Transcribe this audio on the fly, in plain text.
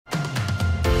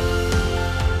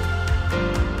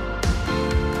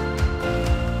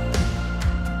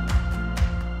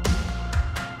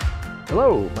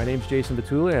Hello, my name is Jason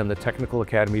Vitulli. I'm the Technical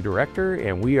Academy Director,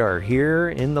 and we are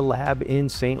here in the lab in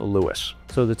St. Louis.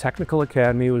 So the Technical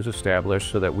Academy was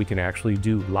established so that we can actually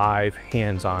do live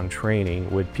hands-on training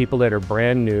with people that are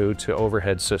brand new to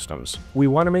overhead systems. We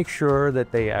want to make sure that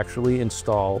they actually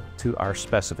install to our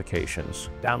specifications.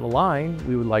 Down the line,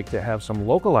 we would like to have some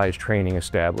localized training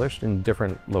established in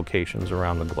different locations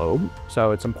around the globe.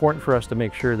 So it's important for us to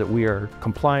make sure that we are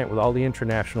compliant with all the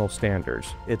international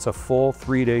standards. It's a full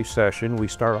 3-day session. We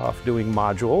start off doing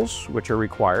modules, which are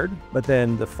required, but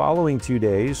then the following 2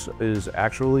 days is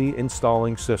actually installing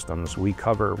systems. We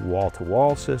cover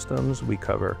wall-to-wall systems, we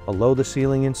cover below the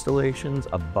ceiling installations,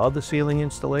 above the ceiling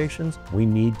installations. We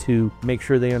need to make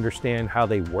sure they understand how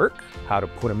they work, how to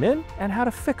put them in, and how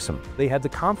to fix them. They have the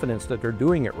confidence that they're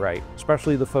doing it right,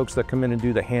 especially the folks that come in and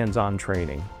do the hands-on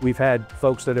training. We've had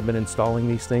folks that have been installing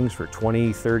these things for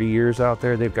 20, 30 years out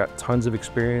there. They've got tons of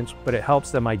experience, but it helps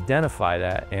them identify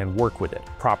that and work with it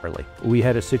properly. We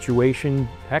had a situation,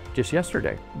 heck, just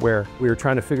yesterday, where we were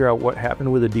trying to figure out what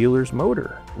happened with a dealer's motor.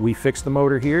 We fixed the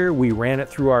motor here, we ran it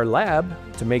through our lab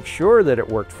to make sure that it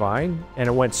worked fine, and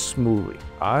it went smoothly.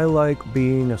 I like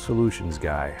being a solutions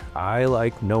guy. I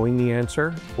like knowing the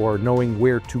answer or knowing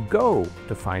where to go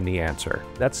to find the answer.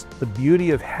 That's the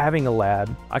beauty of having a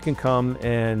lab. I can come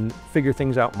and figure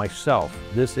things out myself.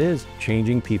 This is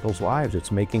changing people's lives.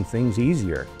 It's making things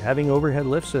easier. Having overhead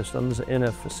lift systems in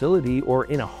a facility or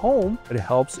in a home, it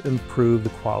helps improve the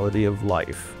quality of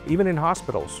life. Even in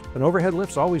hospitals, an overhead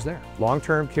lift's always there.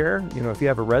 Long-term care, if you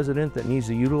have a resident that needs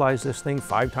to utilize this thing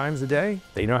 5 times a day,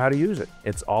 they know how to use it.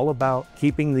 It's all about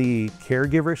keeping the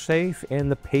caregiver safe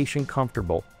and the patient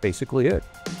comfortable. Basically it.